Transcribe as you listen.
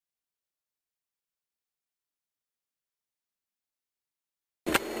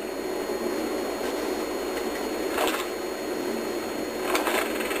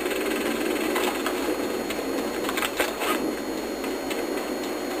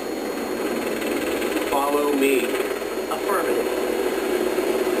me. Affirmative.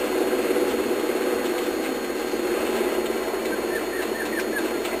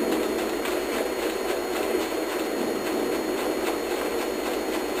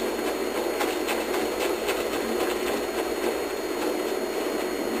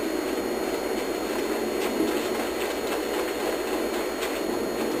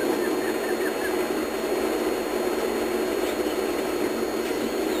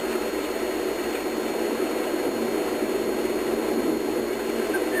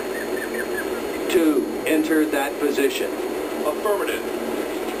 Enter that position. Affirmative.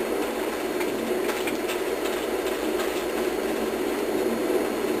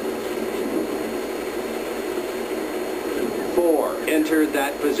 4, enter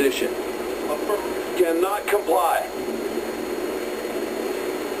that position. Cannot comply.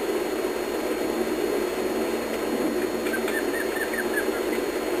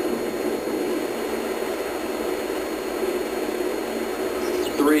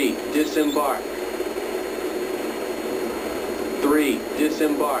 Three, disembark. 3,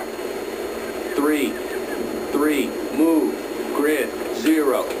 disembark. 3, move. Grid,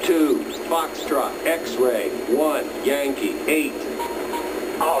 0, 2, Foxtrot, X-ray, 1, Yankee, 8.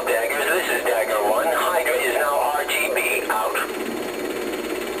 All daggers, this is Dagger 1. Hydra is now RGB, out.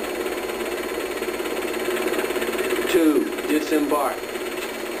 2, disembark.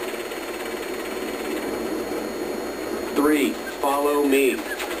 3, follow me.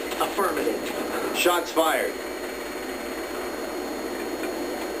 Affirmative. Shots fired.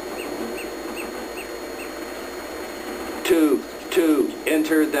 2,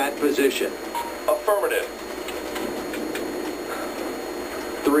 enter that position. Affirmative.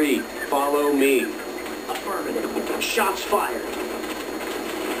 3, follow me. Affirmative. Shots fired.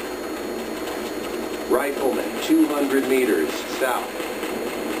 Rifleman, 200 meters south.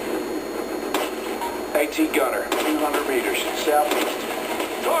 AT gunner, 200 meters southeast.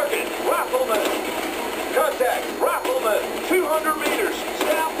 Target, rifleman. Contact, rifleman, 200 meters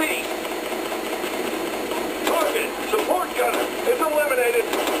southeast. Target, support gunner is eliminated.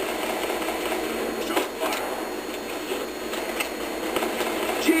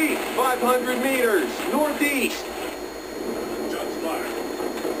 Chief, 500 meters northeast. Shots fired.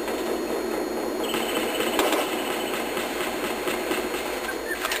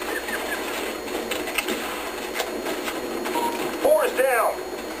 Four is down.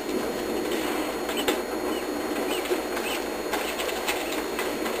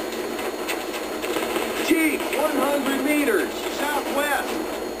 Chief, 100 meters southwest.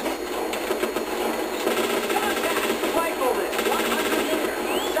 Contact. Rifleman. 100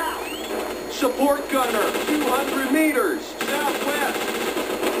 meters. South. Support gunner, 200 meters southwest.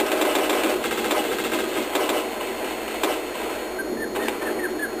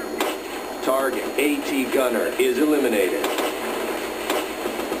 Target, AT gunner, is eliminated.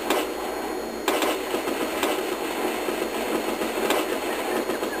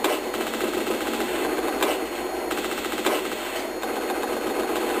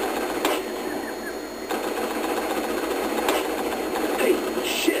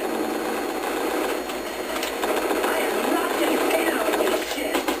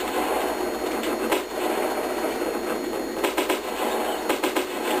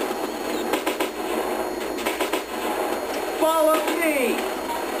 Follow me!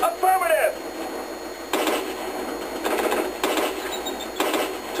 Affirmative.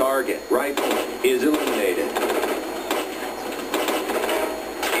 Target, rifleman, is eliminated.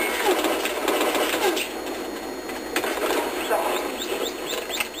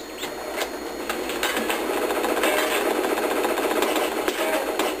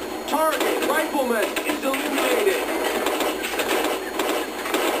 Target, rifleman, is eliminated.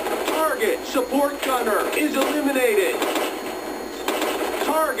 Target, support gunner, is eliminated.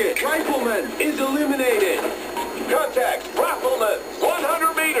 Target, rifleman, is eliminated. Contact, rifleman,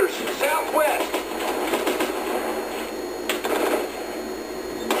 100 meters southwest.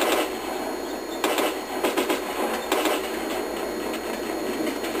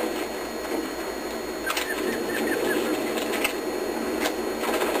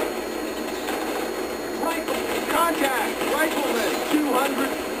 Contact, rifleman, 200.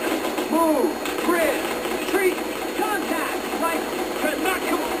 Move, grid, retreat, contact, rifle, cannot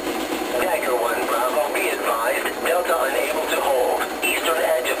come. Dagger 1 Bravo, be advised. Delta unable to hold. Eastern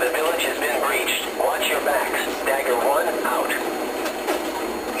edge of the village has been breached. Watch your backs. Dagger 1 out.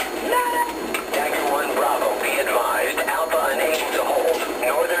 Dagger 1 Bravo, be advised. Alpha unable to hold.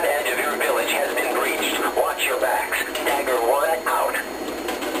 Northern edge of your village has been breached. Watch your backs. Dagger 1 out.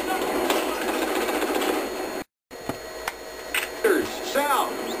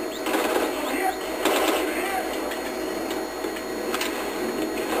 South.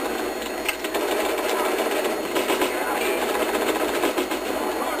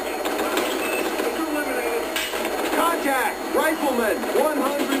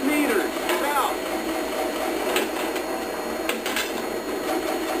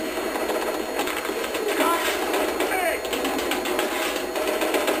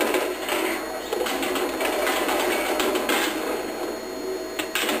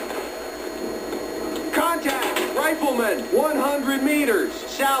 Rifleman, 100 meters,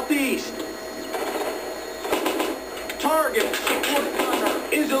 southeast. Target support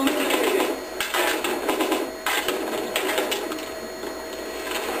gunner is eliminated.